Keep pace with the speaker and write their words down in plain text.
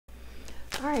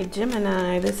All right,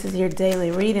 Gemini, this is your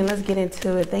daily reading. Let's get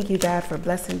into it. Thank you, God, for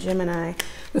blessing Gemini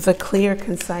with a clear,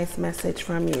 concise message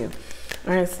from you.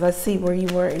 All right, so let's see where you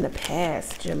were in the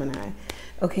past, Gemini.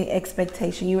 Okay,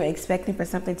 expectation. You were expecting for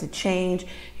something to change.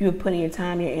 You were putting your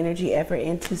time, your energy, effort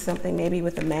into something, maybe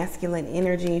with a masculine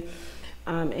energy.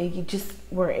 And you just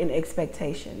were in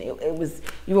expectation. It was,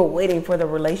 you were waiting for the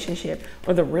relationship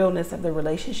or the realness of the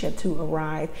relationship to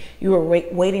arrive. You were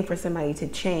waiting for somebody to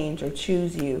change or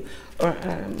choose you, or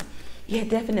yeah,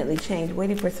 definitely change.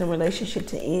 Waiting for some relationship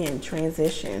to end,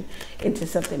 transition into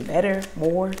something better,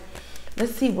 more.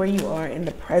 Let's see where you are in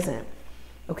the present.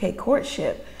 Okay,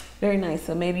 courtship. Very nice.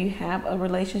 So maybe you have a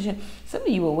relationship. Some of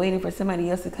you were waiting for somebody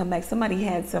else to come back. Somebody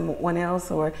had someone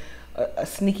else, or a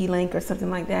sneaky link or something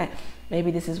like that.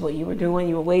 Maybe this is what you were doing.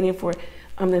 You were waiting for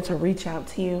them to reach out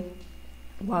to you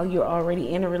while you're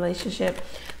already in a relationship.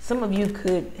 Some of you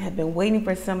could have been waiting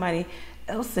for somebody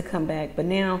else to come back, but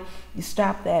now you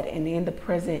stop that, and in the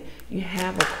present you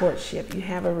have a courtship. You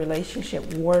have a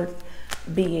relationship worth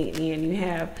being in. You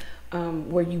have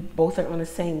where you both are on the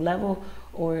same level,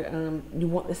 or you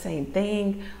want the same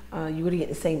thing. You're going to get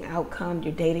the same outcome.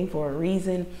 You're dating for a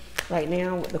reason. Right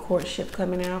now, with the courtship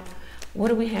coming out, what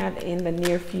do we have in the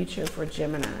near future for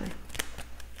Gemini?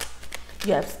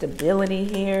 You have stability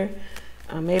here.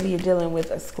 Maybe you're dealing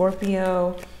with a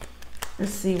Scorpio.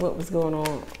 Let's see what was going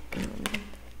on.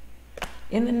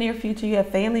 In the near future, you have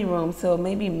family room. So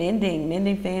maybe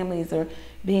mending families, or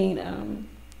being,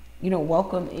 you know,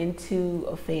 welcome into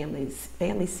a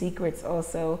family secrets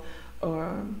also,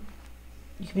 or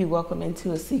you could be welcome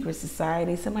into a secret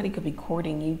society. Somebody could be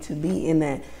courting you to be in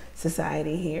that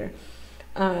society here.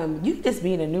 You could just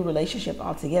be in a new relationship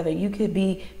altogether. You could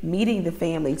be meeting the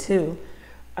family too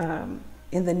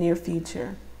in the near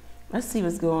future. Let's see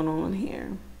what's going on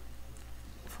here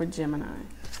for Gemini.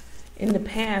 In the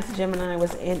past, Gemini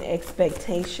was in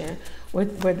expectation. Were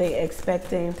they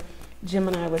expecting?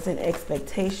 Gemini was in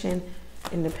expectation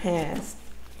in the past.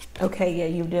 Okay, yeah,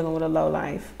 you're dealing with a low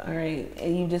life, all right?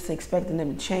 And you just expecting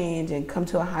them to change and come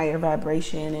to a higher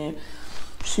vibration and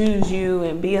choose you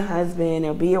and be a husband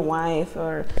or be a wife,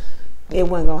 or it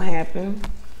wasn't gonna happen.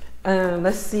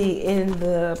 Let's see in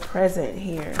the present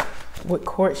here with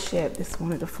courtship. Just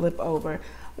wanted to flip over.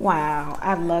 Wow,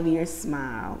 I love your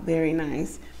smile. Very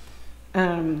nice.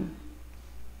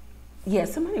 Yeah,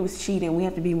 somebody was cheating. We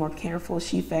have to be more careful.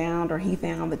 She found, or he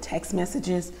found, the text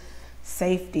messages.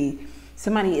 Safety.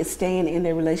 Somebody is staying in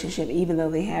their relationship even though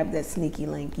they have that sneaky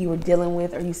link. You were dealing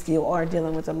with, or you still are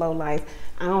dealing with, a low life.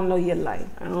 I don't know your life.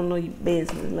 I don't know your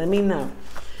business. Let me know.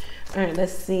 All right,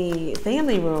 let's see.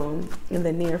 Family room in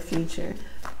the near future.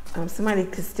 Somebody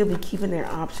could still be keeping their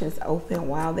options open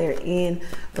while they're in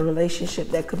a relationship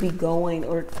that could be going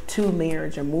or to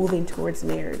marriage or moving towards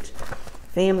marriage.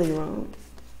 Family room.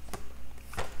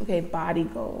 Okay, body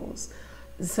goals.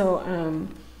 So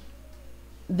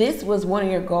this was one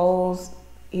of your goals.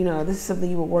 You know, this is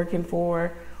something you were working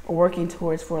for or working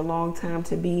towards for a long time,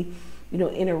 to be, you know,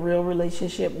 in a real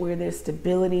relationship where there's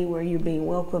stability, where you're being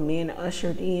welcomed in,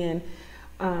 ushered in.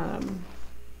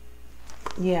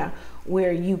 Yeah,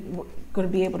 where you're going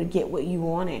to be able to get what you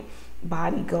wanted.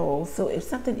 Body goals. So if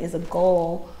something is a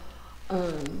goal,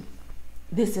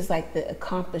 this is like the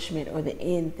accomplishment or the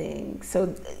end thing.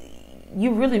 So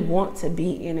you really want to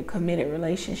be in a committed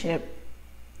relationship,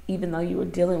 even though you were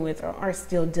dealing with, or are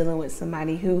still dealing with,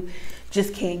 somebody who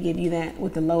just can't give you that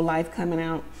with the low life coming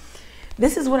out.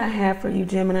 This is what I have for you,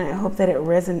 Gemini. I hope that it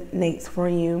resonates for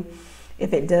you.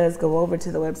 If it does, go over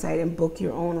to the website and book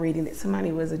your own reading. That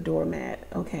somebody was a doormat,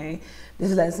 okay?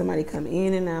 Just let somebody come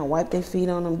in and out, wipe their feet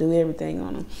on them, do everything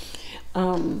on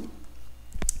them.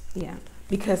 Yeah,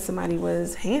 because somebody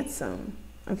was handsome,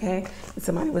 okay? And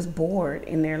somebody was bored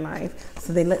in their life,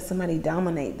 so they let somebody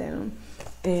dominate them.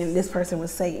 And this person would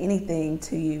say anything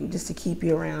to you just to keep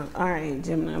you around. All right,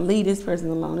 Gemini, leave this person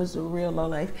alone. This is a real low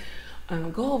life.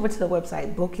 Go over to the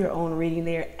website, book your own reading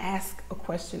there. Ask a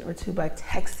question or two by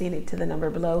texting it to the number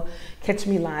below. Catch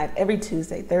me live every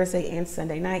Tuesday, Thursday, and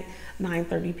Sunday night,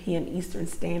 9:30 p.m. Eastern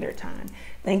Standard Time.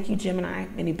 Thank you, Gemini.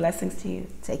 Many blessings to you.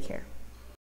 Take care.